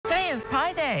is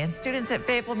Pi Day, and students at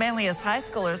Fayetteville-Manlius High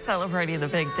School are celebrating the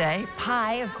big day.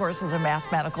 Pi, of course, is a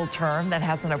mathematical term that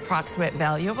has an approximate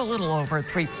value of a little over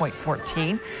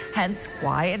 3.14, hence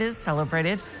why it is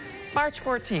celebrated March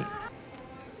 14th.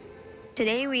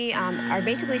 Today we are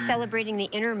basically celebrating the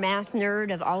inner math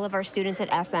nerd of all of our students at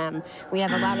FM. We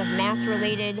have a lot of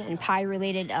math-related and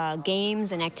Pi-related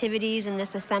games and activities in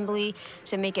this assembly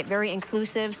to make it very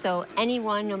inclusive, so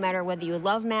anyone, no matter whether you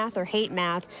love math or hate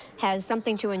math, has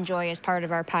something to enjoy as part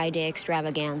of our Pi Day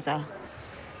extravaganza.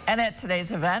 And at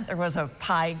today's event, there was a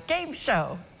Pi game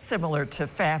show, similar to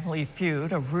Family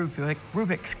Feud, a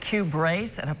Rubik's Cube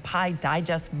race, and a Pi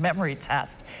Digest memory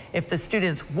test. If the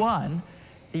students won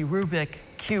the Rubik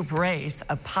Cube race,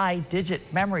 a Pi digit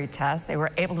memory test, they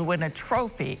were able to win a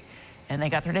trophy, and they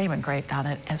got their name engraved on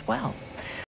it as well.